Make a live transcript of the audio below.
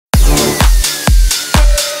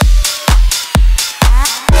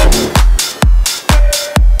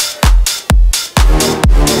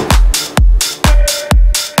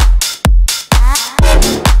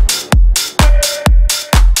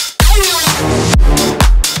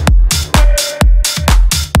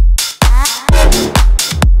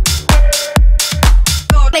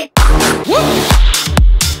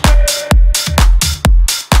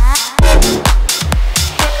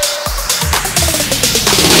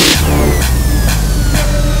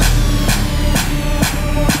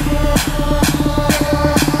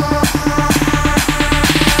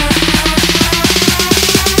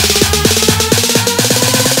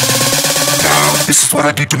what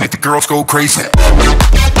I do to make the girls go crazy.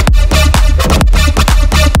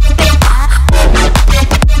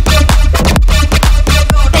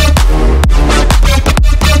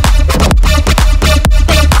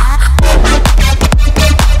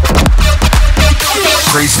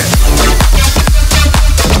 Crazy.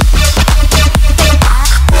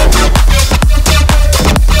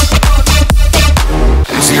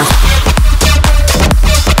 Is here.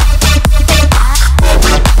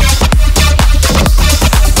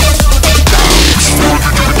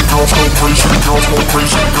 Girls go crazy, girls go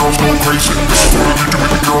crazy, girls go crazy. This is what I do to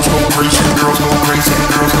make the girls go crazy, girls go crazy,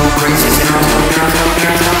 girls go crazy, girls go crazy.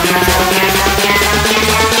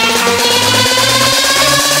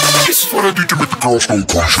 This is what I do to make the girls go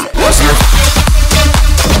crazy. What's here?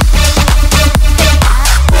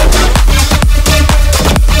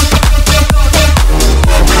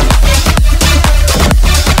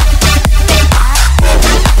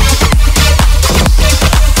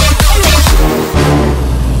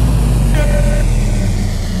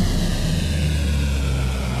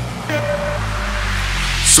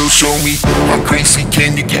 So show me, how crazy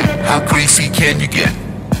can you get? How crazy can you get?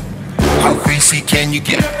 How crazy can you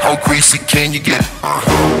get? How crazy can you get?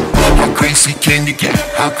 How crazy can you get?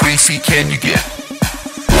 How crazy can you get?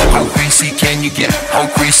 How crazy can you get? How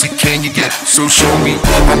crazy can you get? So show me,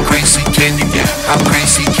 how crazy can you get? How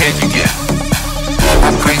crazy can you get?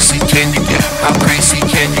 How crazy can you get? How crazy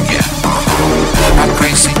can you get? How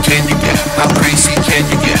crazy can you get? How crazy can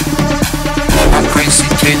you get? How crazy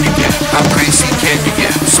can you get? How crazy can you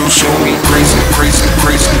get? So show me crazy, crazy,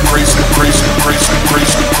 crazy, crazy, crazy, crazy,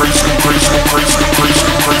 crazy, crazy, crazy, crazy,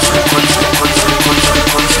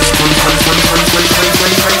 crazy,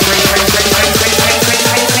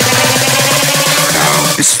 crazy,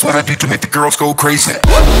 crazy. This is what I do to make the girls go crazy.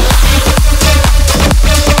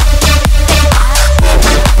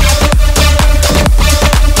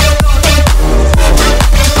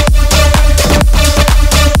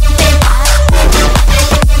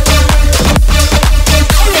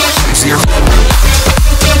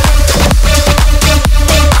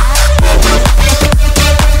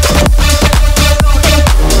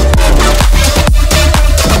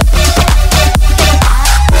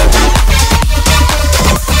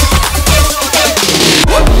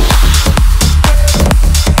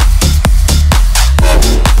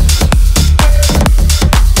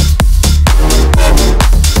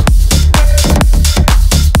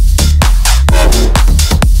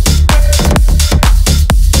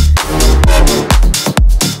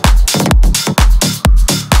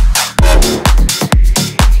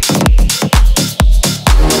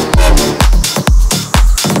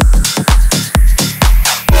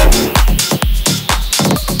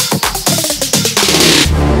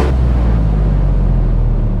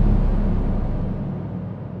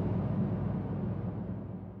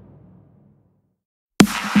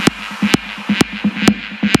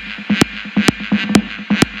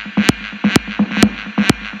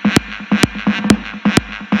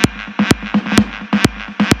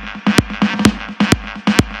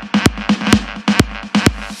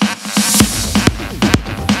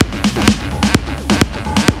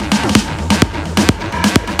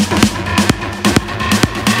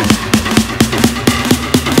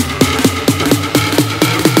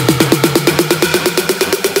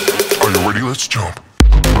 Let's jump.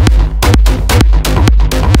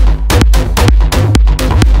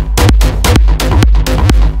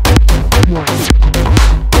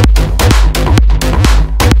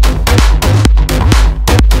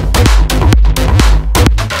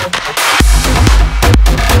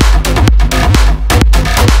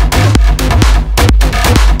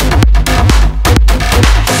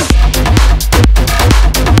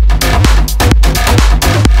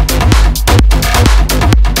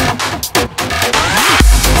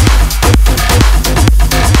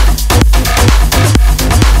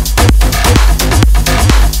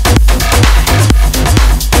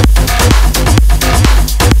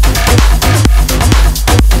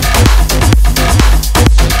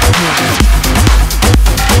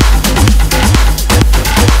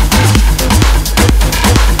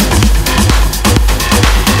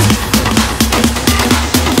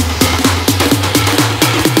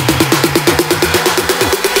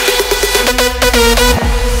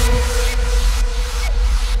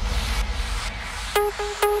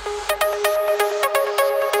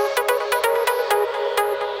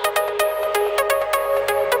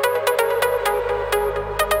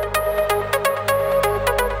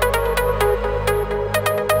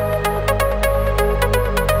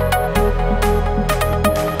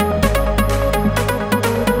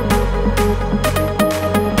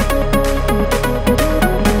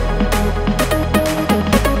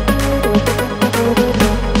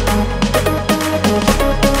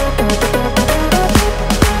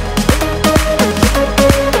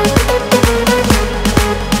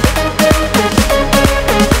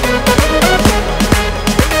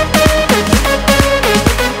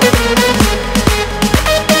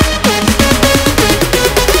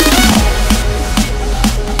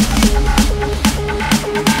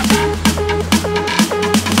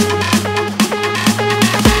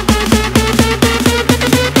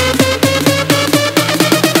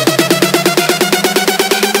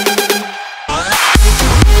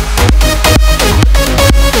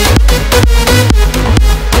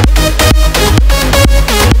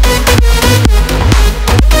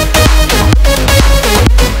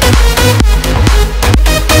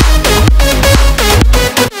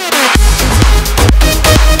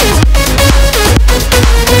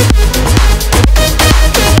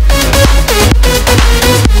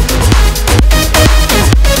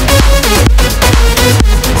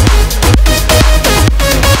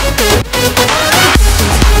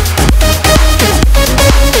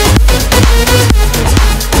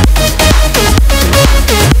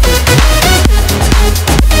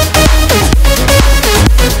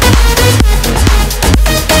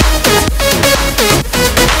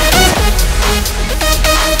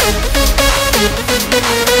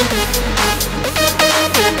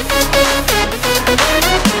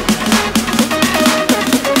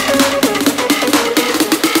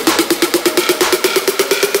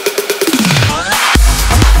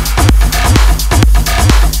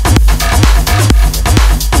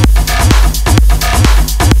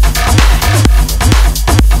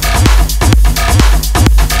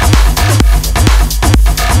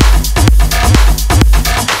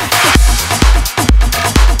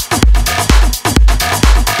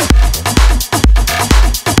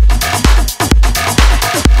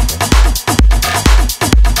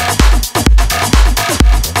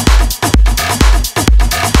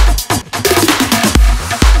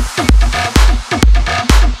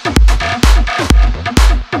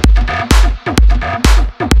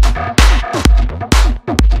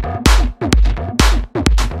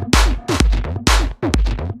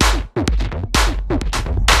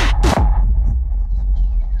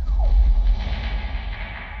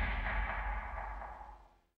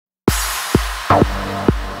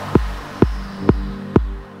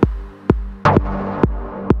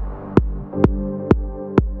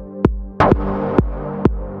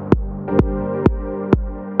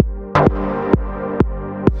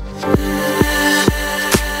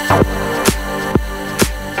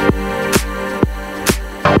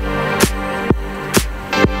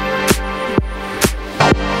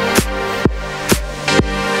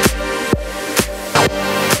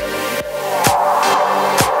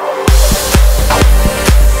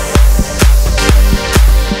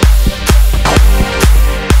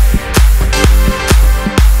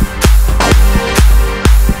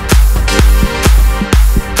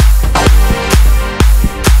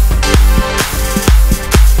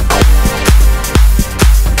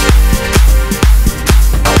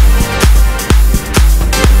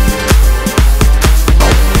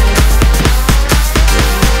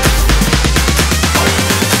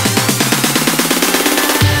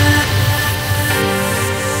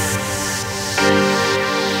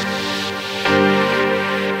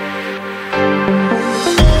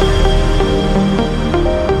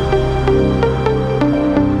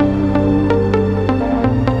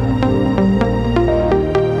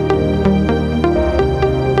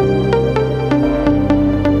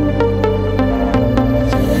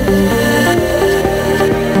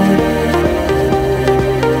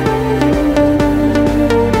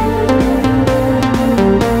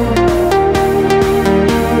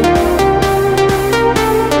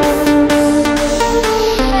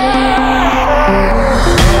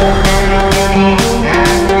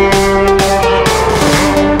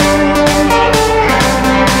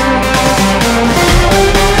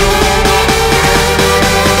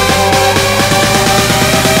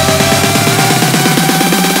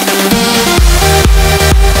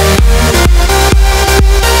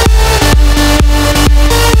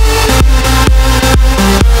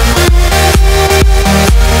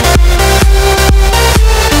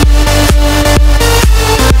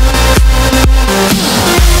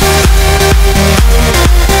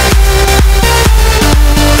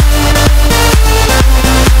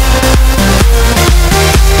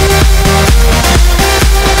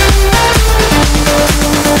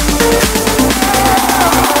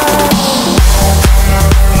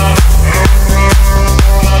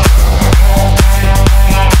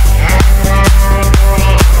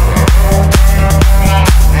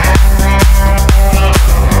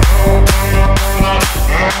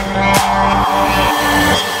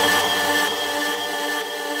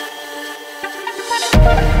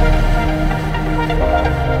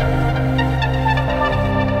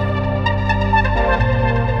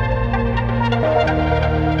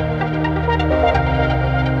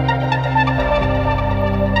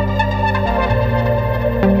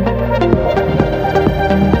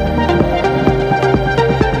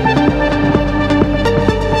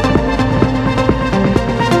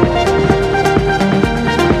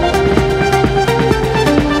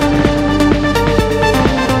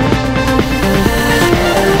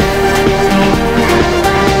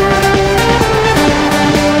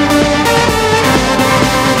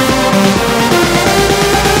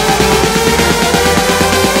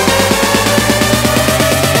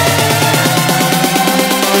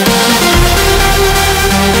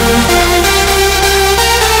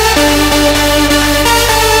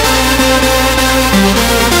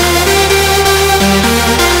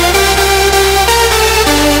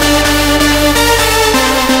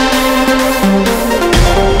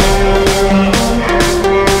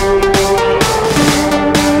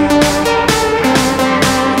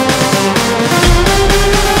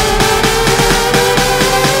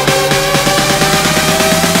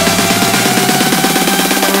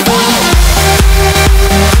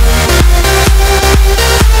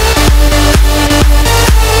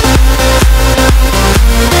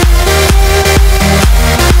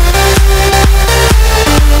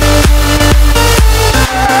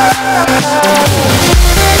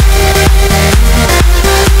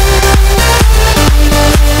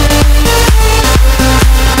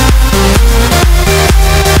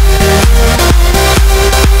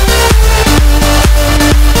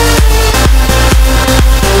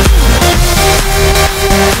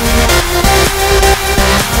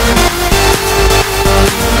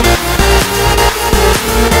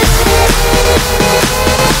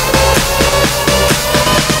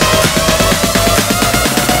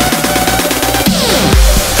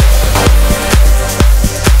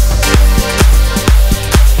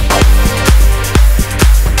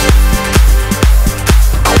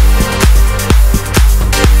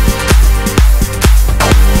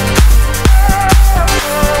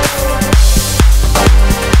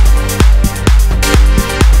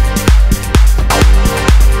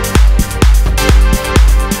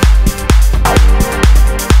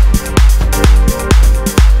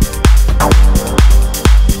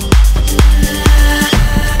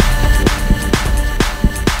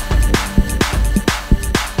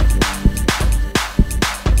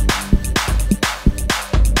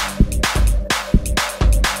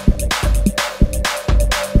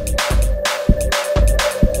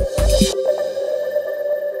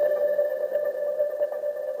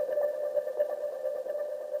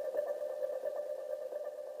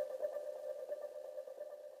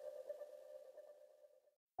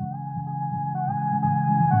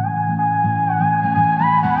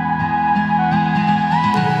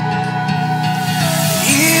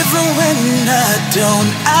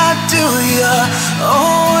 don't I do? You're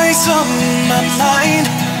always on my mind.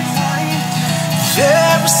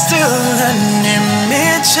 There is still an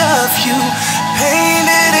image of you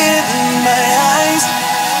painted in my eyes.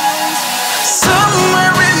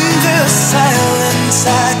 Somewhere in the silence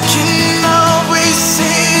I can always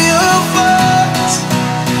see your voice.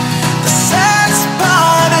 The saddest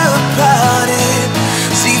part about it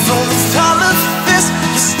is even with all of this,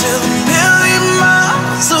 you're still a million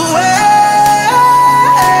miles away.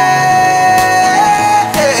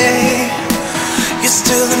 You're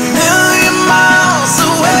still a million miles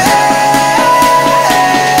away.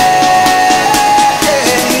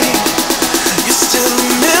 You're still a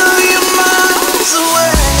million miles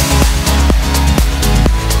away.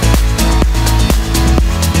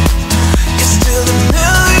 You're still a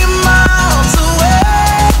million miles away.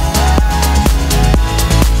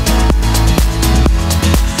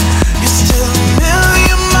 You're still a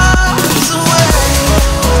million miles away.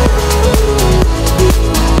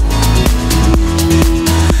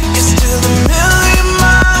 You're still a million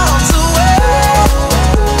miles away.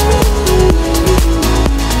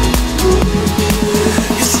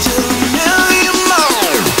 You're still a million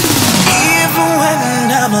miles. Even when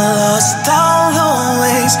I'm lost, I'll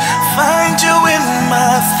always find you in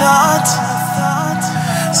my thoughts.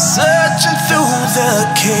 Searching through the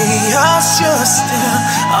chaos, you're still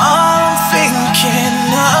all I'm thinking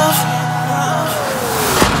of.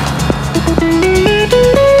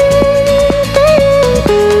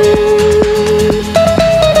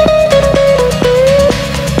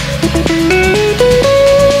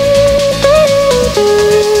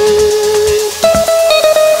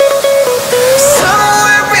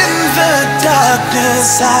 Somewhere in the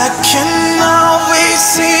darkness, I can always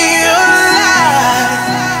see your light.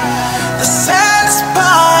 The saddest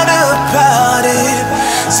part about it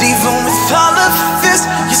is even with all of this,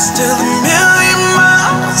 you're still a million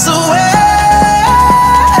miles away.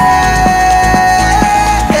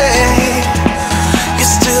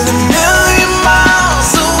 You're still a million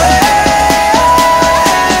miles away.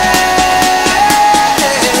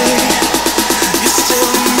 You're still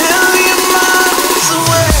a million miles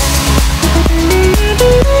away.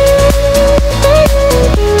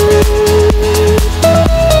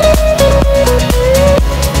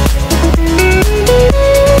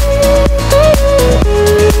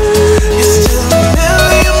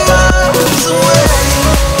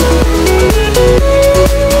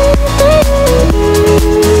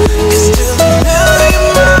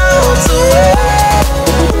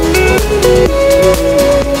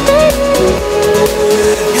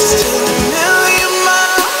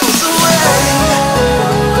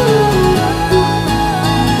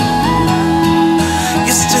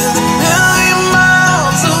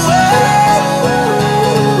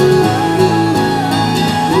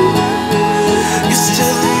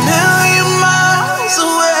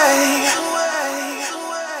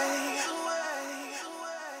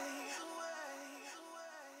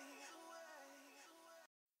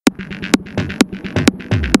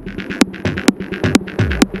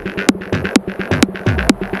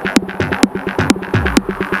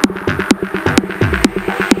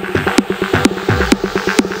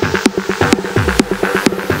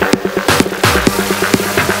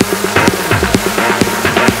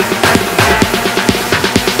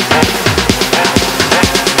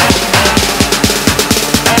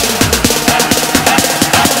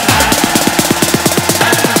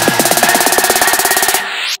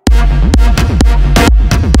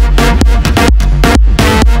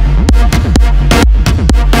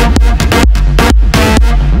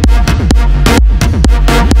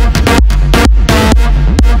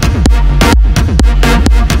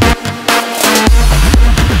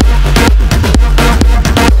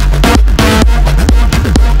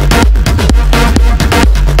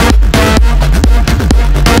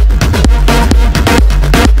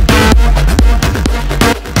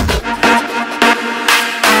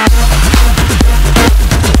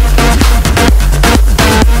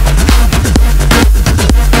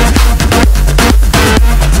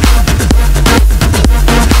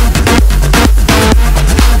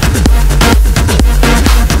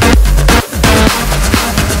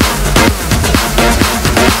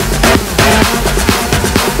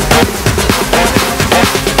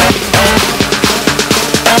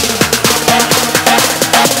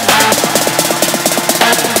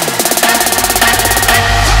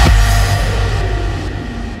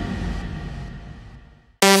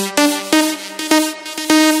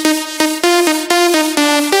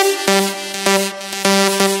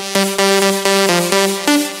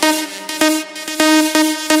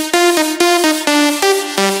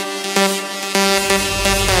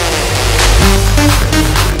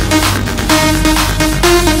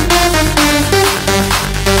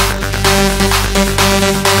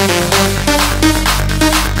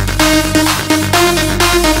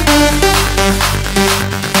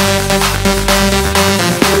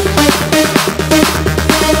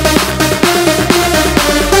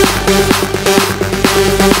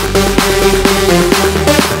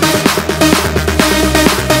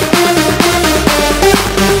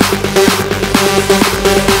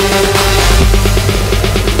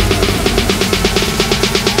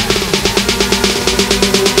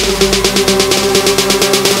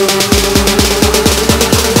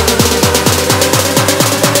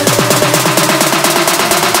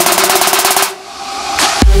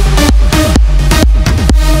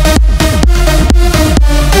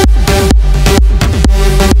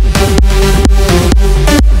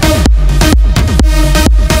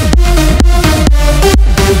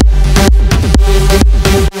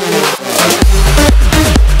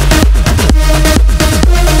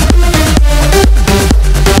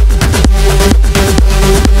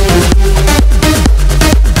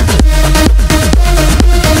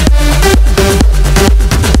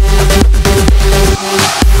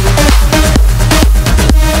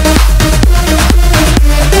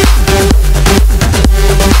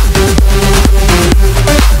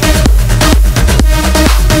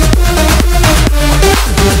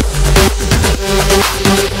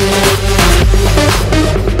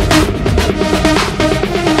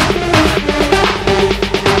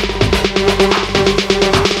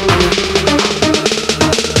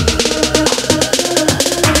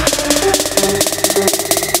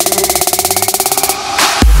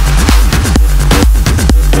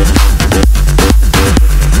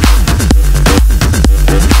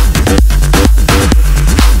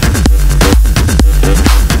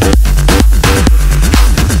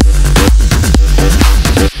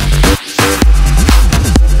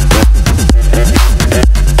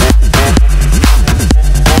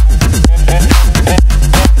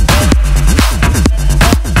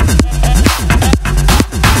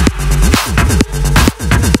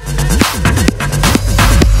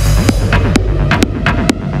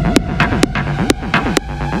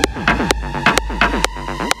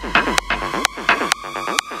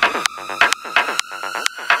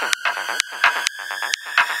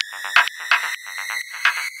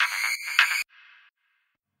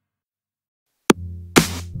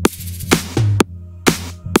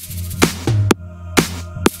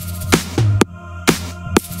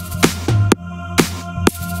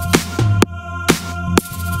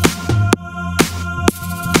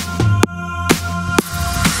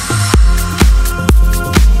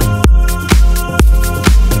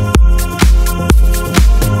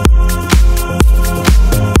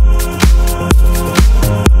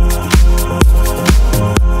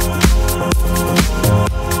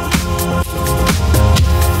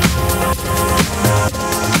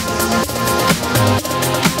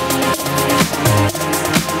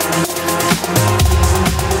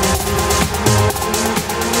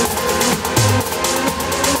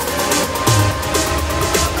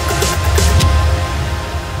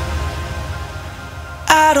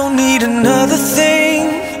 don't need another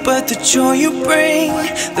thing but the joy you bring,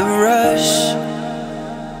 the rush.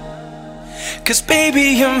 'Cause baby,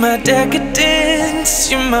 you're my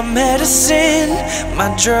decadence, you're my medicine, my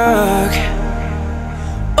drug.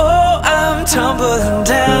 Oh, I'm tumbling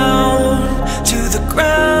down to the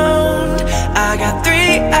ground. I got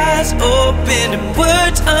 3 eyes open and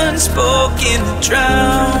words unspoken to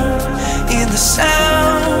drown in the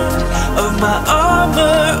sound of my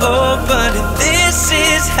armor open. And this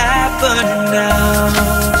is happening now.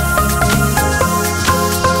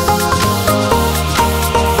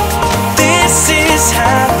 This is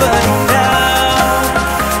happening now.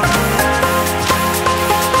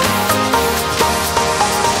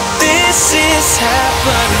 This is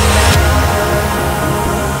happening now.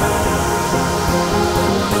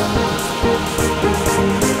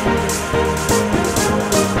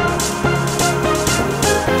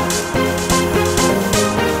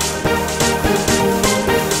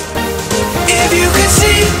 If you could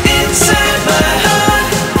see inside my heart,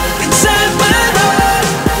 inside my heart,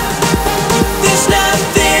 there's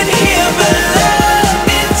nothing here but love.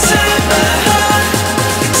 Inside my heart,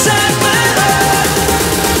 inside my heart,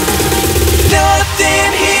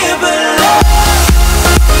 nothing here but love.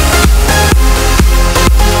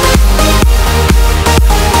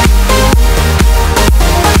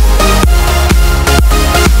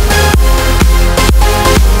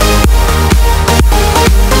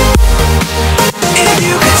 If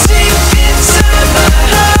you could see inside my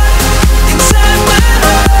heart, inside my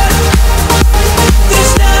heart,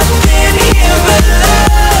 there's nothing here but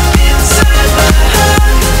love. Inside my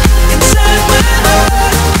heart, inside my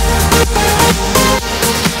heart,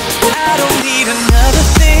 I don't need another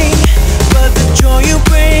thing but the joy you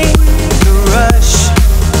bring, the rush.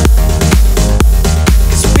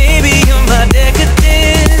 'Cause baby, you're my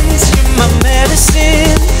decadence, you're my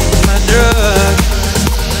medicine, my drug.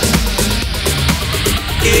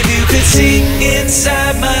 If you could see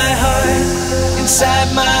inside my heart, inside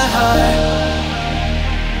my heart,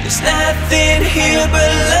 there's nothing here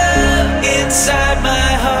but love. Inside my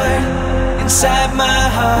heart, inside my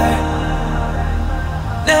heart,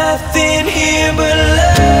 nothing here but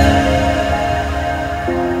love.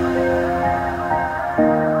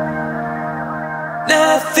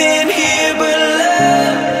 Nothing here but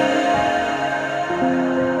love.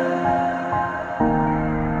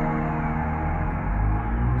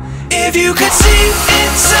 If you could see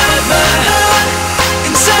inside my heart,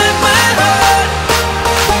 inside my heart,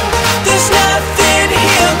 there's nothing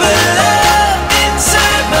here but love.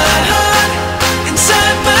 Inside my heart,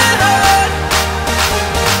 inside my heart,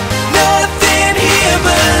 nothing here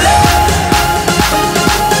but love.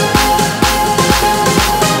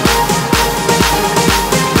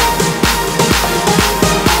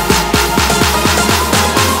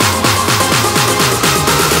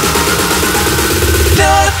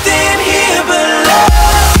 Nothing here but love.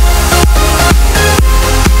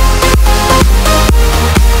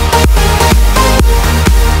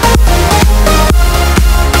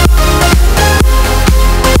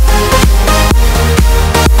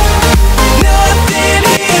 Nothing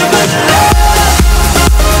here but love.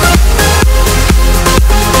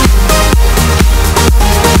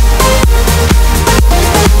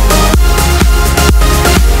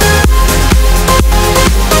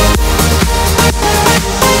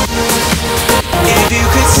 If you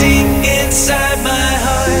could see inside my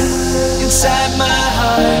heart, inside my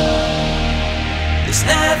heart, there's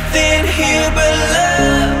nothing here but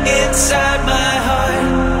love. Inside my heart,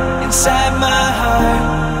 inside my heart,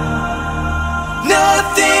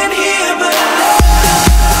 nothing here but love.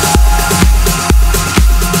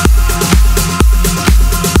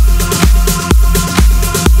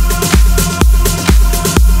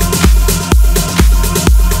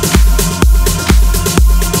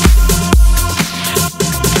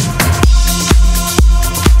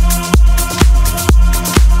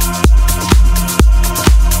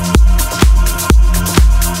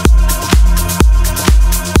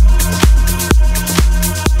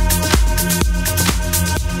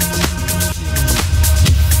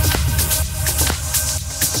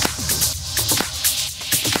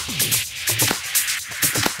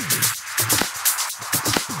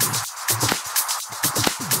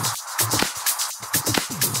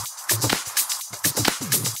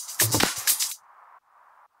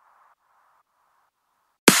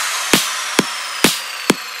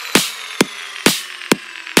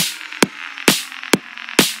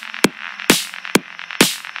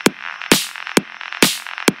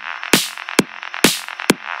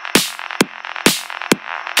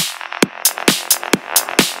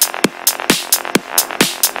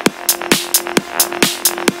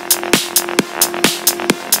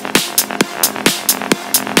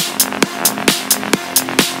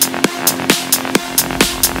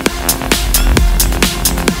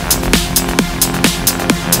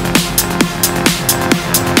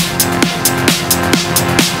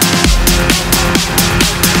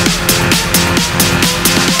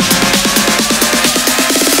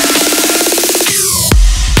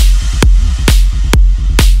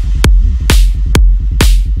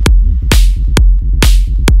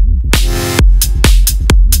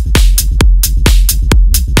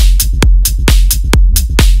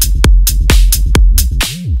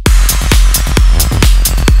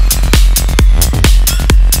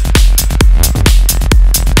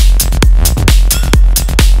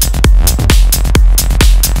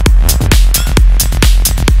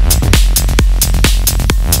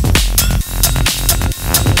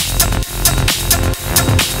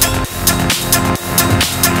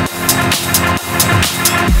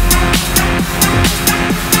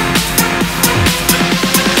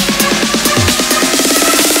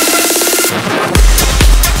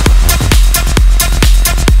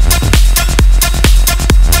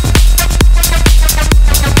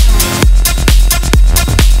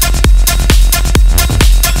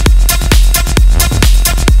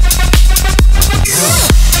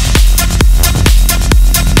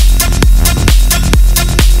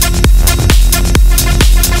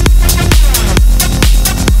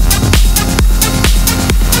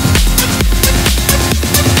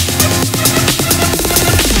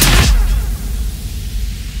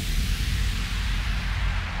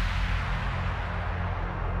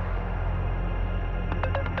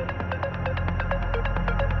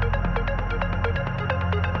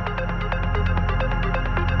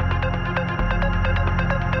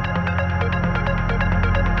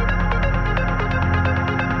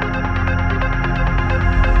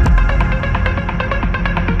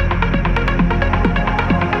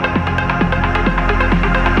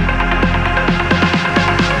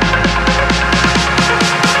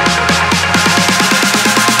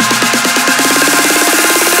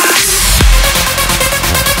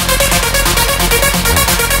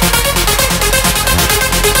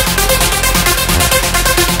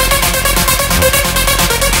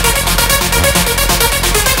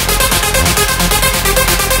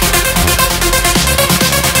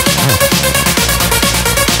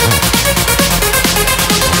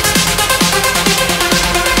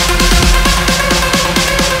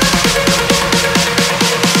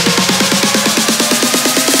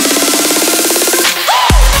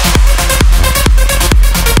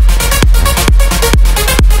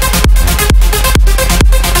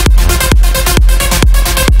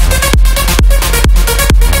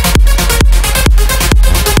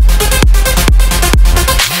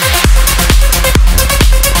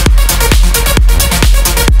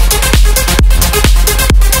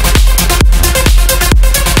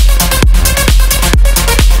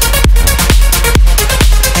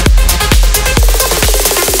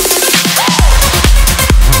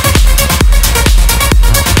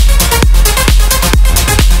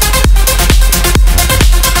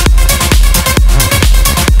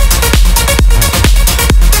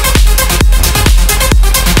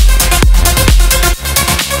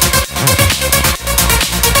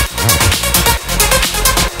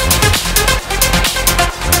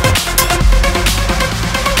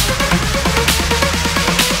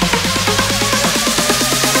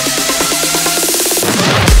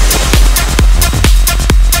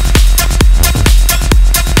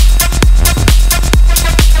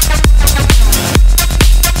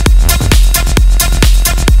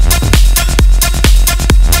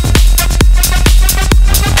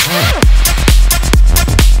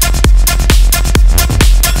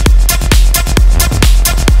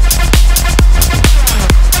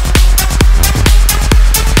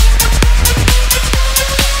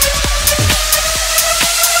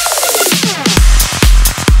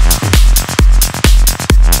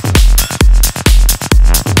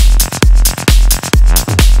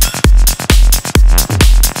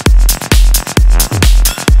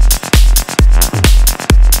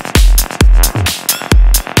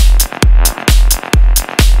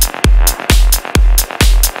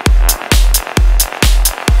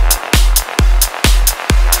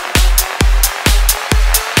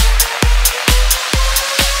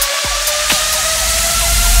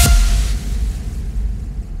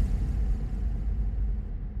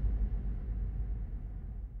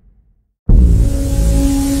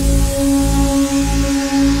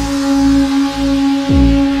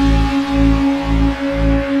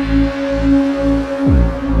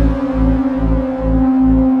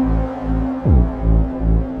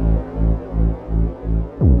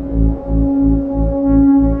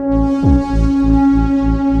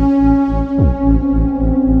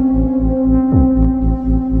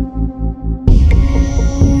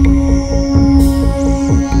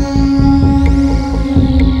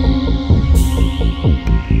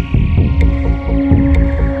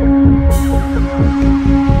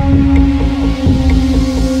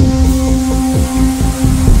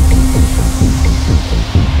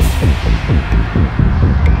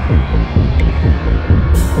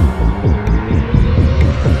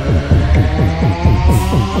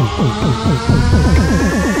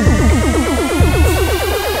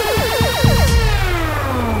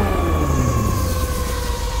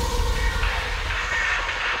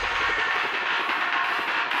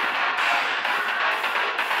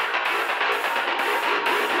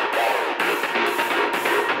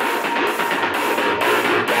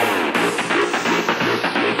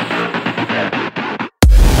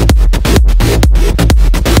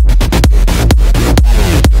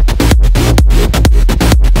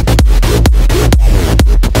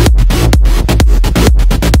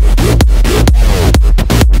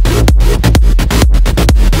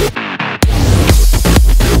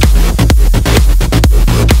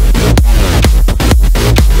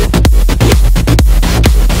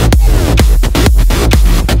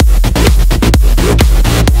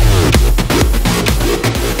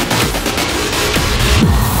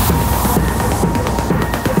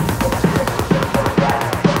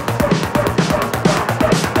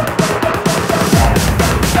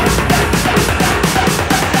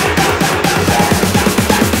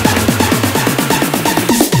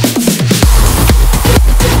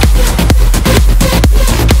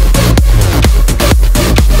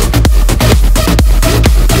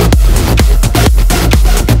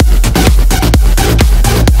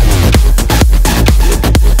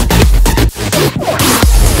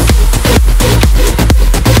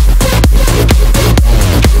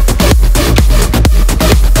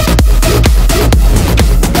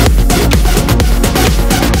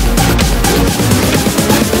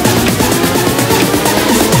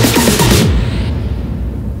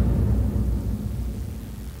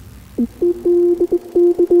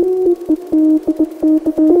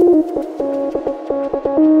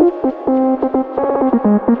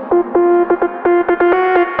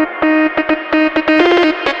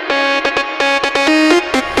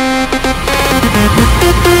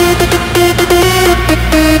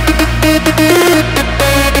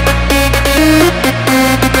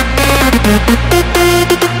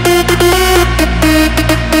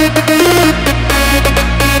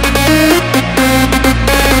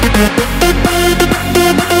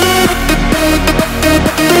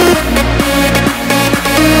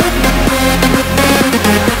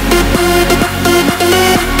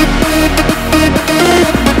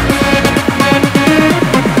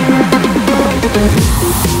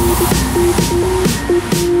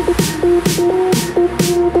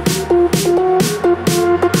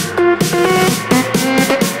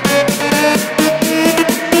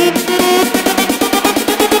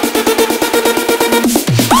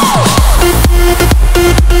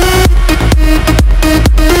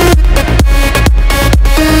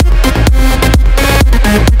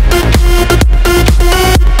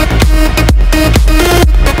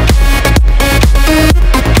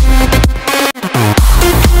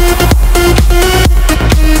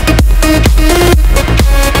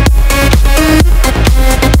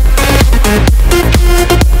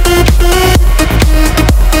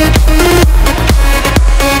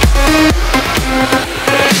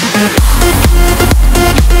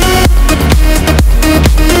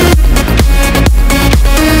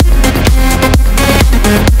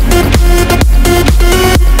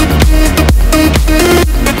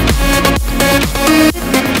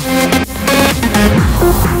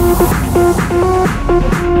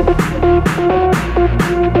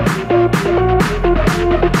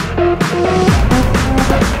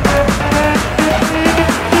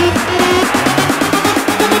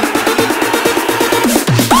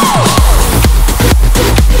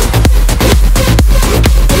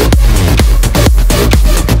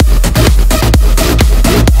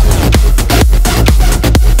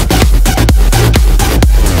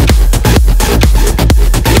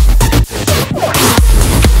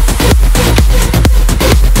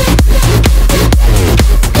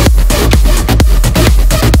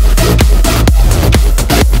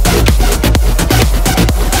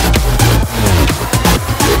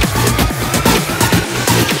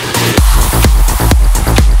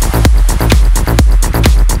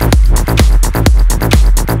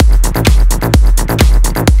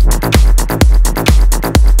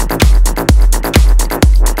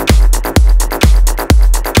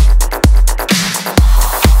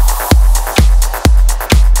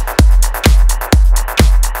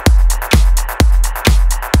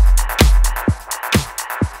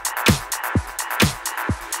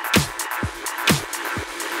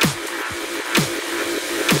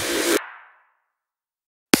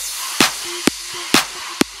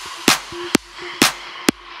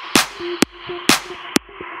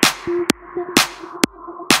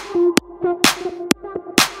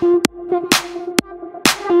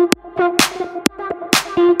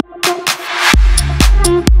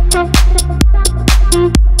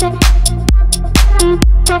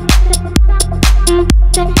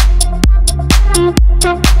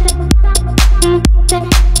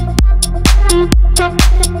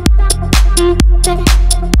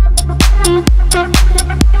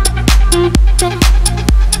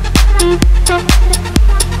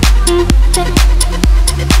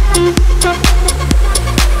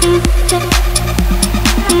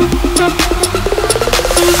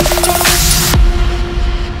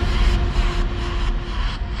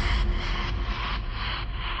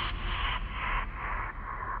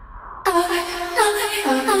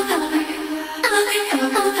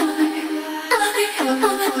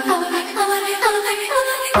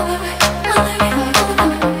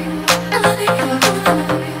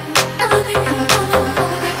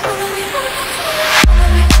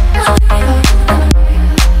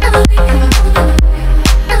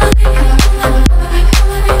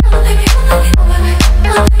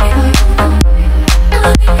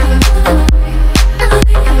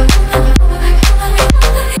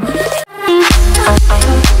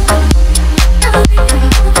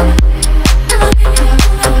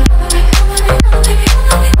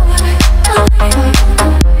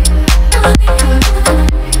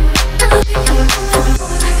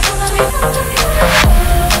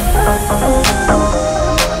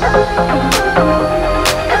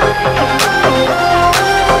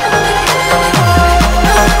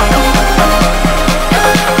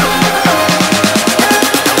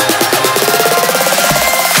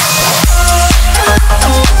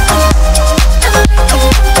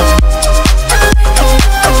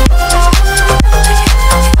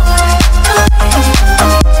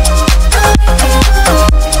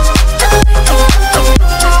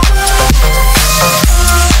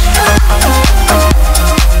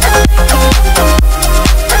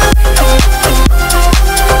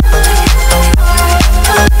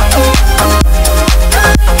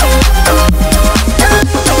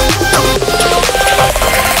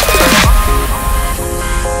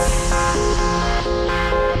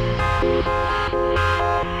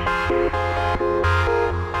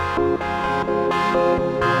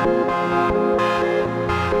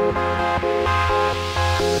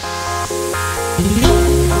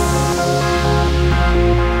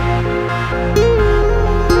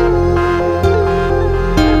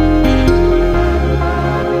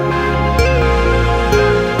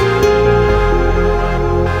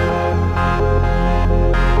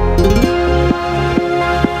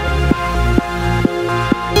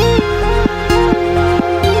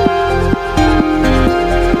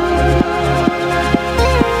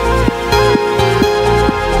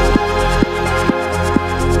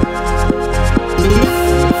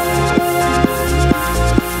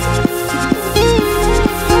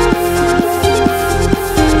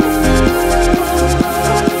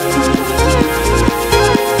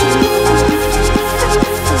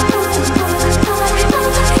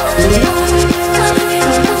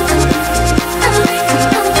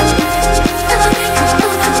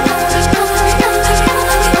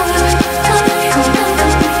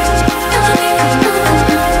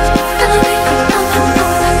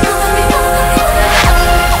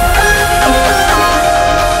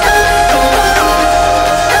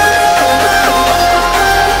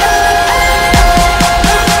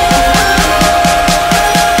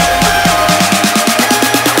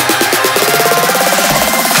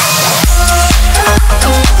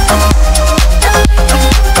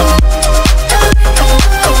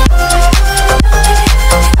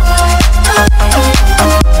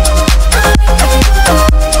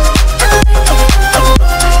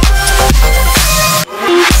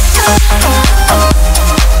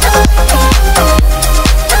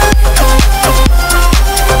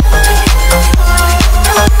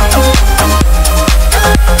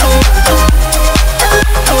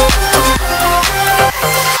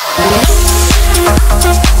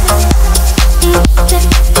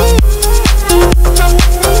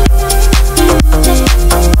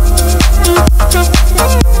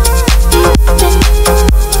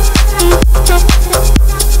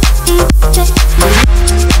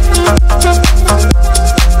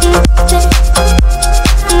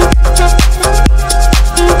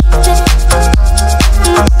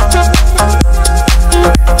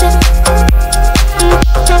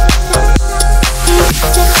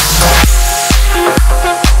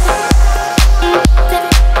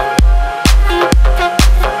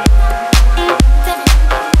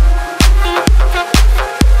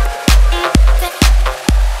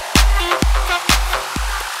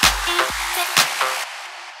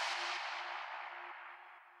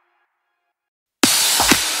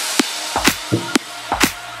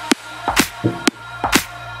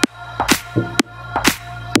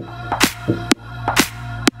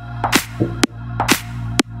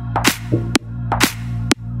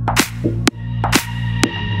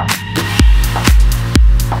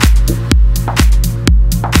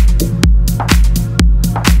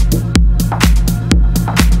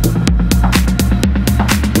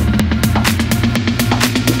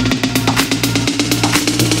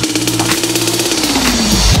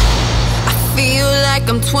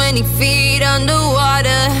 20 feet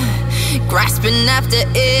underwater, grasping after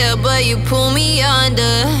air, but you pull me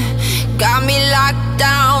under. Got me locked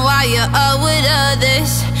down while you're up with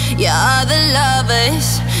others, your other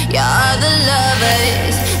lovers. your other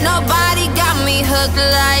lovers. Nobody got me hooked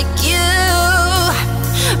like you.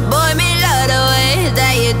 Boy, me love the way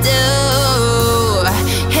that you do.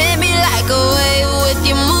 Hit me like a wave with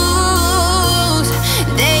your moves.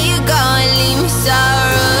 There you go and leave me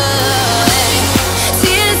sorrow.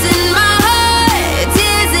 Tears in my heart,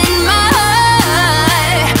 tears in my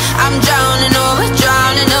heart. I'm drowning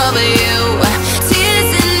over you.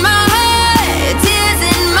 Tears in my heart, tears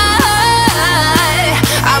in my heart.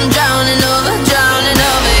 I'm drowning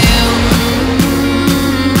over you.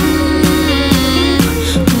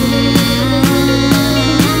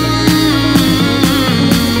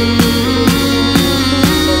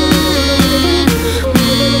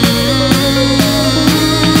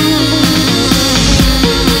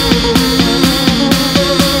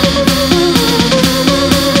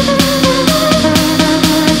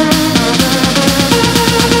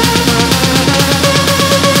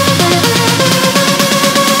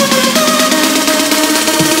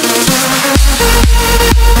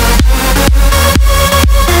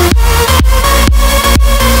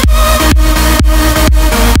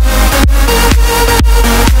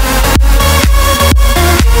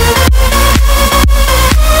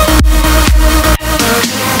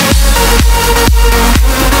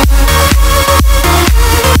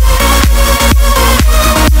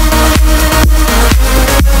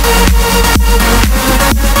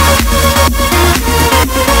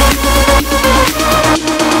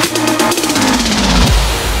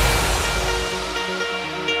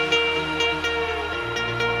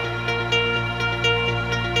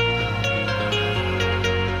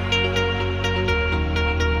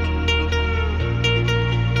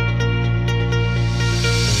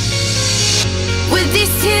 With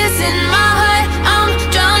these tears in my heart, I'm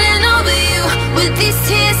drowning over you. With these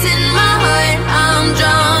tears in my heart, I'm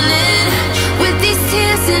drowning. With these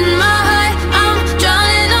tears in my heart, I'm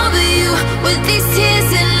drowning over you. With these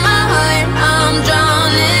tears in my heart, I'm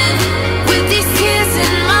drowning. With these tears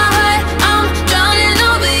in my heart, I'm drowning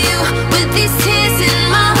over you. With these tears in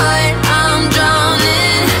my heart, I'm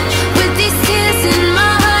drowning. With these tears in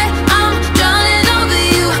my heart, I'm drowning over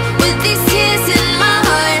you. With these tears in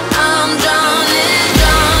my heart,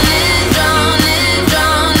 I'm drowning.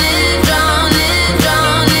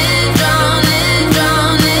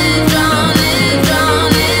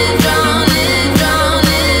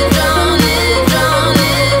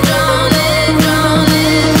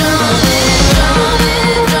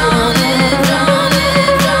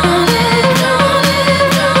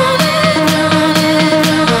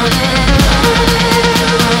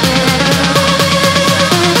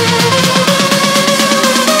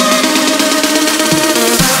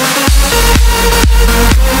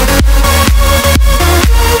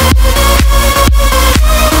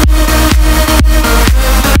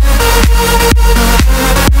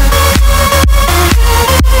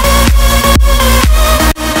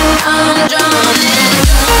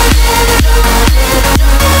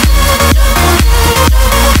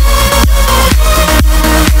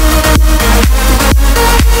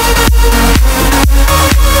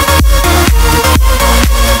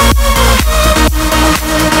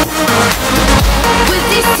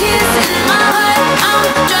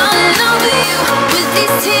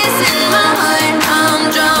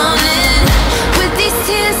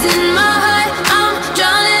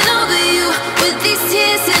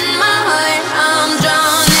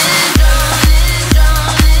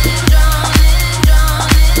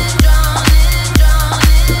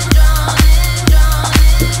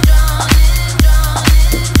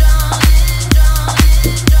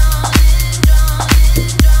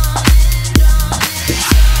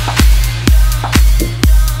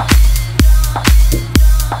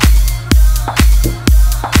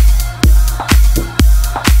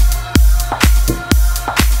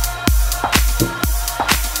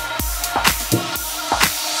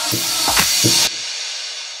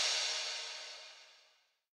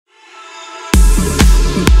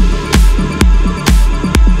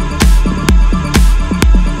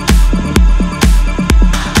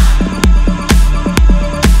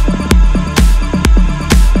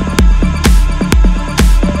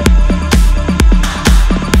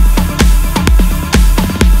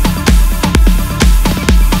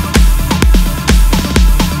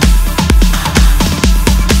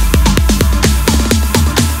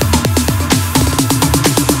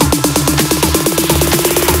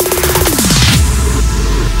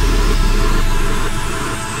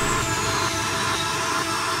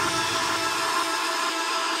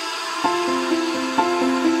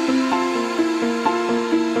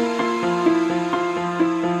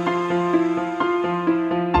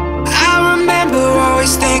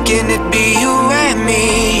 thinking it'd be you and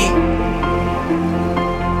me.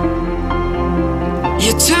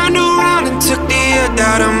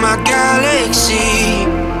 out of my galaxy.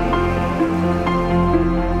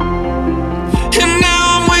 And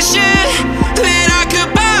now I'm wishing that I could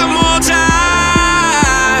buy more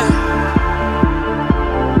time.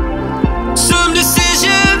 Some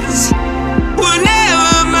decisions were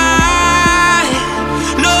never mine.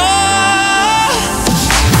 No,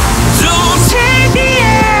 don't take the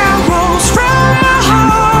arrows from my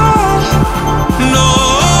heart. No,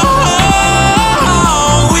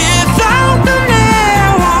 without them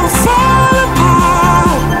there I'll fall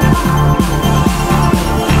apart.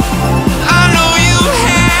 I know you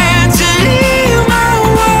had to leave my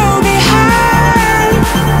world behind,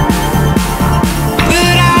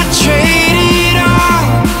 but I traded it all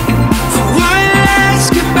for one last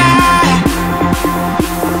goodbye.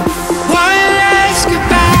 One last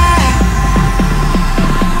goodbye.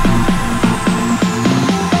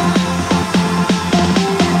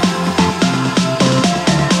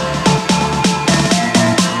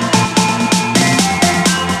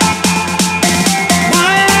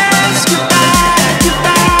 One last goodbye,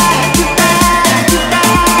 goodbye, goodbye,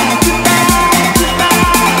 goodbye,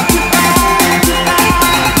 goodbye,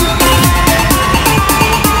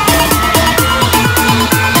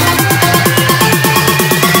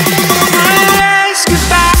 one last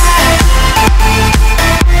goodbye.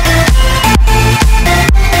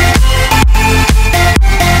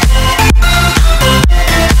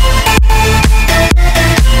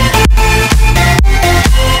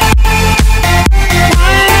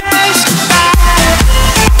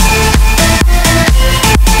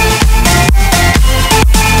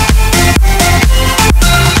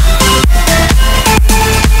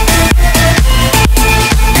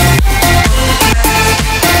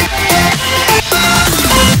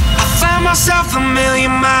 I found myself a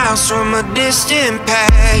million miles from a distant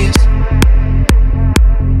past,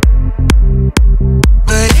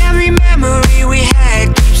 but every memory we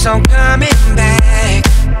had keeps on coming back.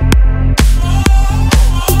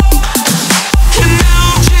 And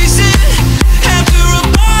now I'm chasing after a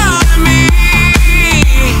part of me.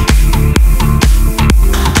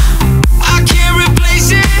 I can't replace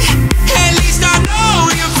it, at least I know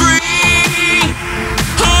you're free.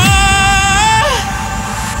 Oh,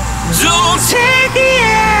 don't take the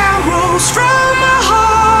arrows from my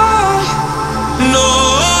heart. No,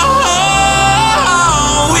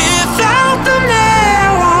 without them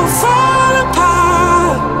there I'll fall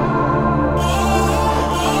apart.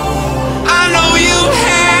 I know you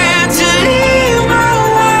had to leave my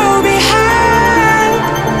world behind,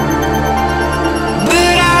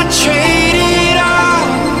 but I traded it all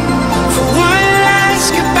for one last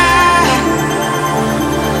goodbye.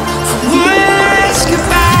 For one last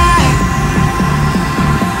goodbye.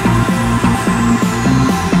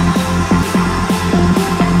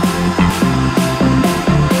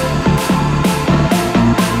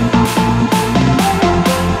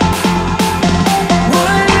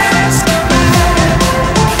 One last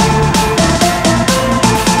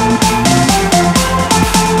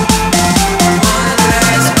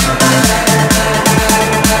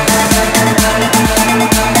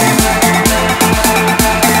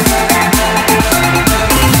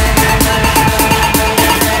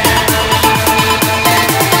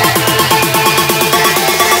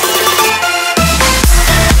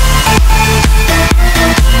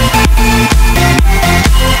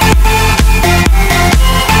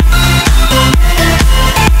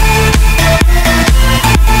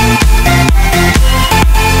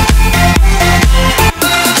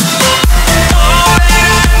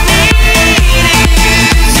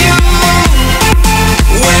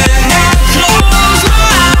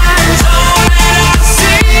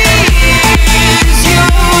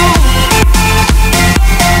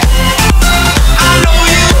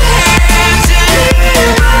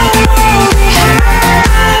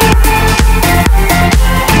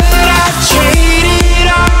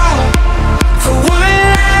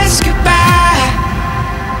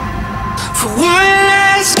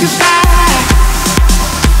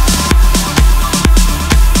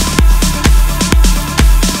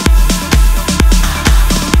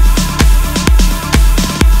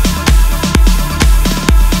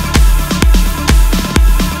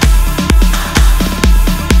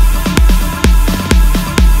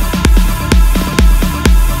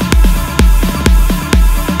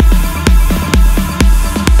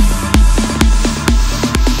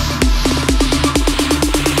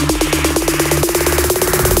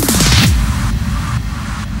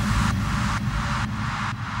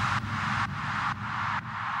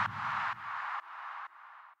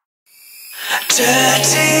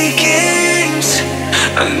Dirty games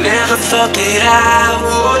I never thought that I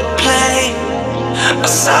would play.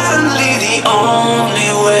 Suddenly the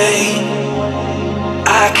only way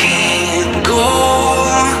I can go.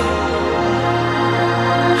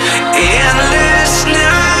 Endless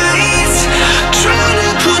nights trying to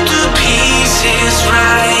put the pieces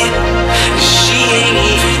right. She ain't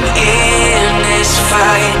even in this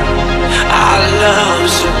fight. Our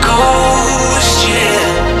love's a ghost, yeah.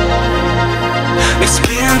 It's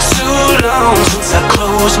been too long since I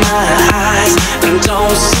close my eyes and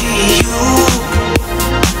don't see you.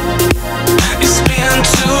 It's been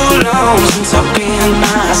too long since I've been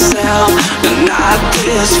myself and not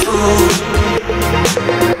this fool.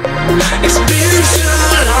 It's been too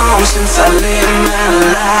long since I lived my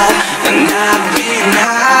life and not been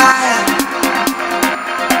high.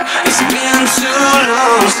 It's been too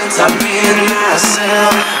long since I've been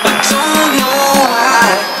myself. I don't know why.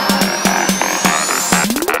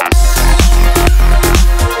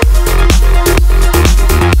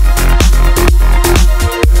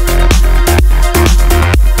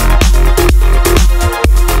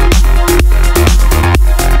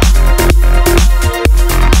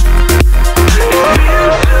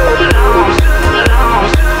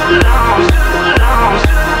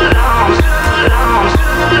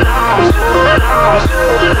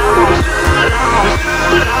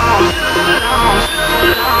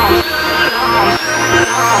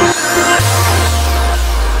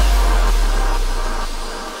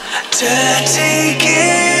 Dirty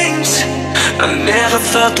games I never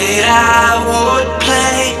thought that I would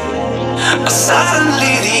play.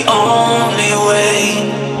 Suddenly the only way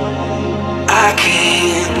I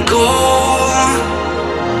can go.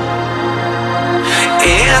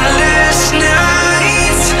 Endless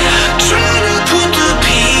nights trying to put the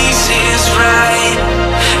pieces right.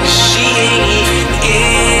 She ain't even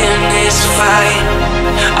in this fight.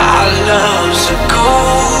 Our love's a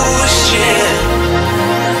ghost, yeah.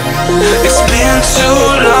 It's been too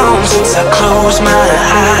long since I close my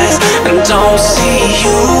eyes and don't see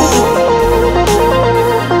you.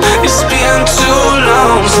 It's been too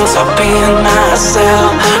long since I've been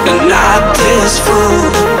myself and not this fool.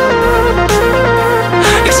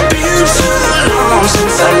 It's been too long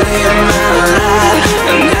since I lived my life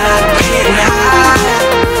and not been high.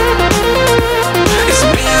 It's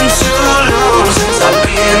been too long since I've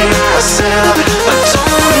been myself. I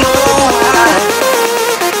don't know why.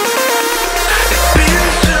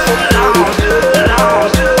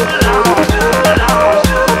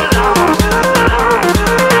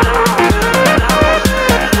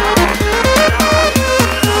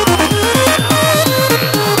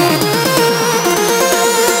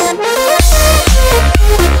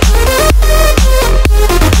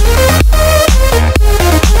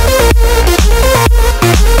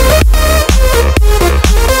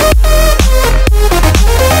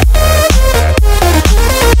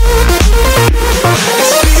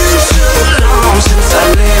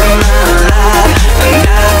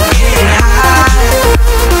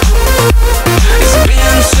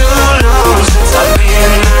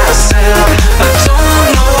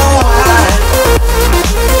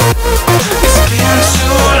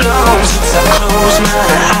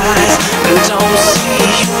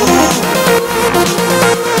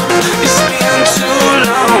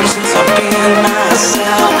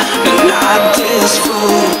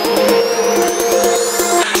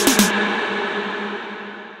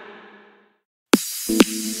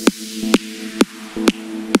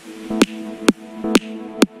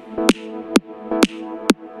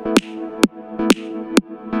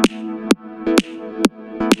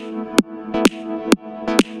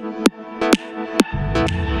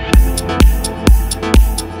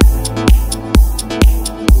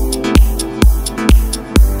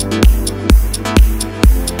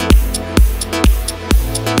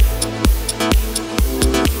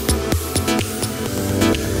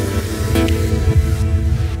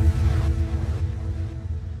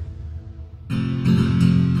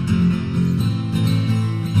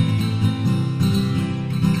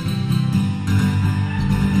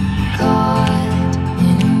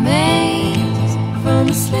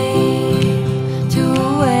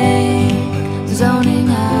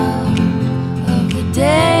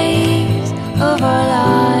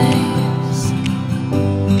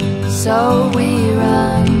 So we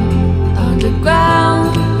run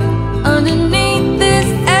underground, underneath this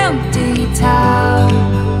empty town,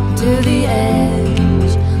 to the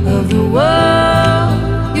edge of the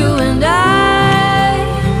world, you and I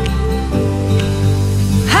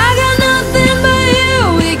got nothing but you,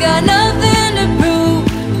 we got nothing to prove,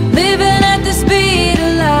 living at the speed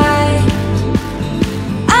of light.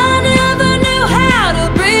 I never knew how to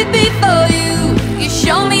breathe before you, you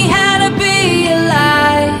show me how to be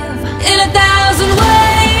alive in 1,000 ways.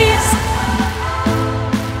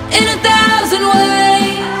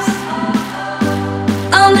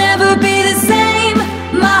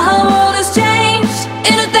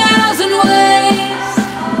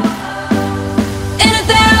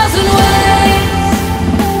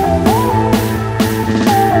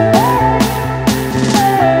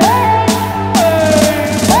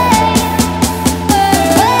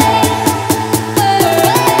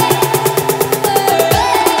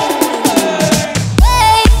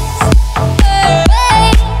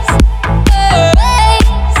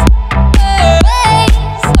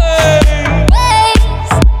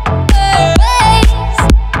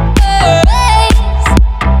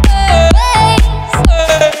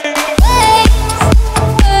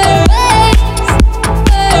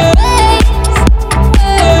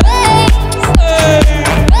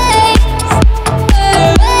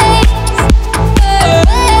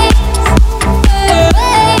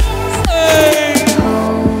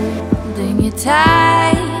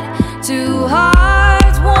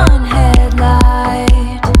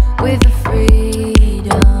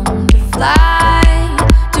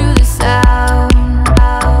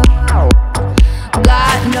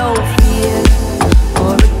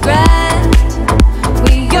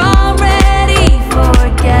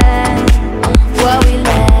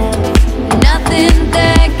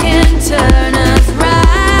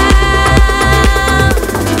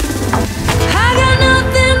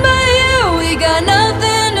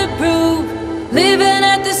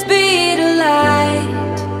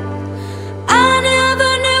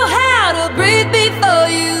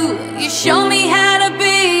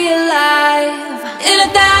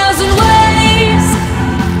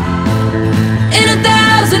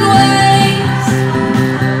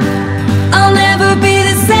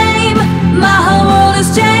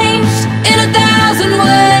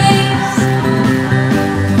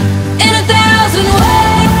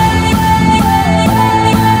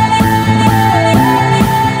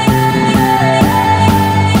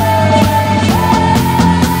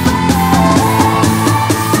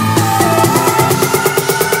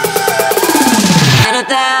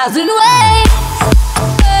 1,000 ways.